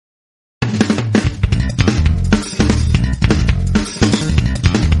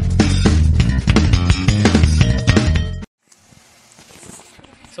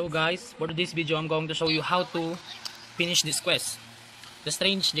So guys, for this video I'm going to show you how to finish this quest. The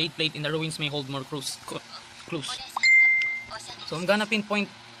strange jade plate in the ruins may hold more clues. So I'm gonna pinpoint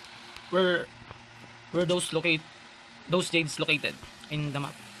where those jades located in the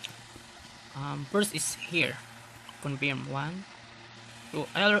map. First is here. Confirm 1. So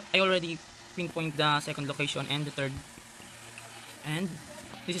I already pinpoint the second location and the third. And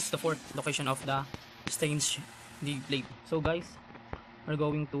this is the fourth location of the strange jade plate. So guys, we're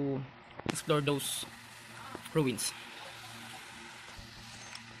going to explore those ruins.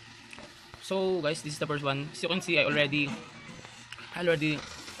 So guys, this is the first one. As you can see, I already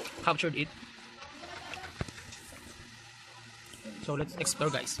captured it. So let's explore,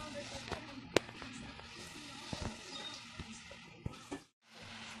 guys.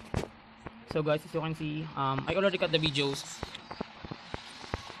 So guys, as you can see, I already cut the videos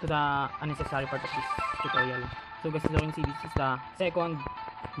to the unnecessary part of this tutorial. So guys, as you can see, this is the second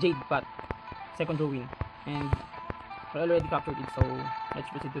jade path, second ruin, and I already captured it. So let's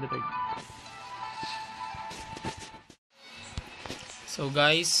proceed to the third. So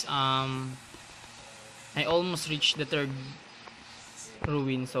guys, I almost reached the third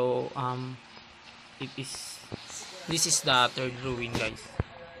ruin. So this is the third ruin, guys.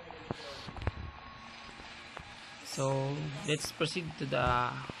 So let's proceed to the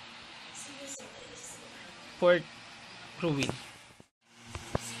fourth ruin.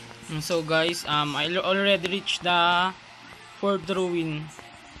 So guys, I already reached the fourth ruin.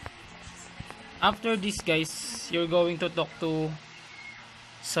 After this, guys, you're going to talk to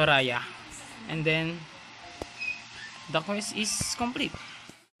Soraya, and then the quest is complete.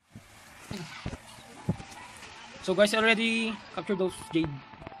 So guys, I already captured those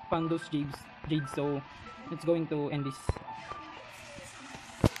found those jades. So it's going to end this